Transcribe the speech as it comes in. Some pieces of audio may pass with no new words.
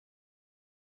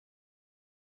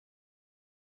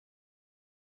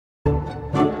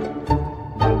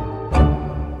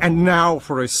And now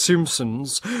for a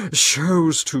Simpsons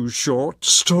Shows Too Short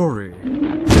story.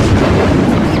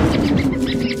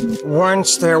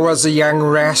 Once there was a young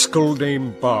rascal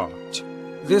named Bart.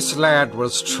 This lad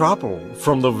was trouble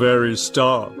from the very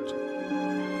start.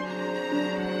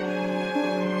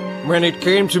 When it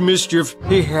came to mischief,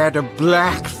 he had a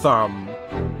black thumb.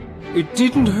 It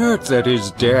didn't hurt that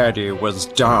his daddy was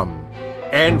dumb.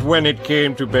 And when it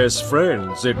came to best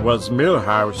friends, it was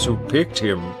Milhouse who picked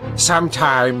him.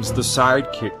 Sometimes the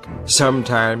sidekick,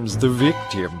 sometimes the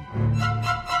victim.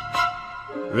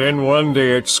 Then one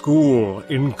day at school,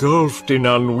 engulfed in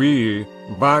ennui,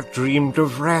 Bart dreamed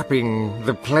of wrapping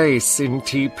the place in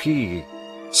TP.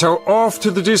 So off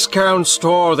to the discount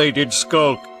store they did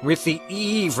skulk, with the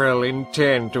evil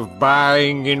intent of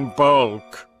buying in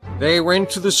bulk. They went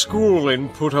to the school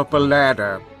and put up a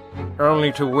ladder,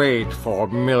 only to wait for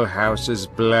Milhouse's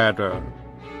bladder.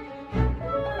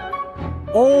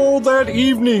 All that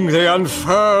evening they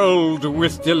unfurled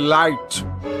with delight,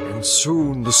 and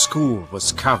soon the school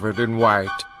was covered in white.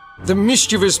 The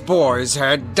mischievous boys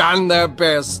had done their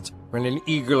best when an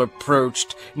eagle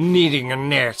approached, needing a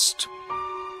nest.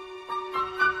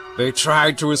 They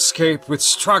tried to escape with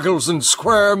struggles and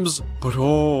squirms, but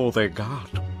all they got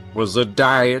was a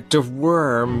diet of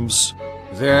worms.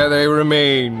 There they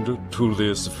remained to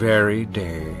this very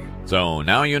day. So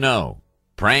now you know,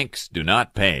 pranks do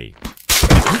not pay.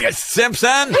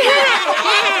 Simpson!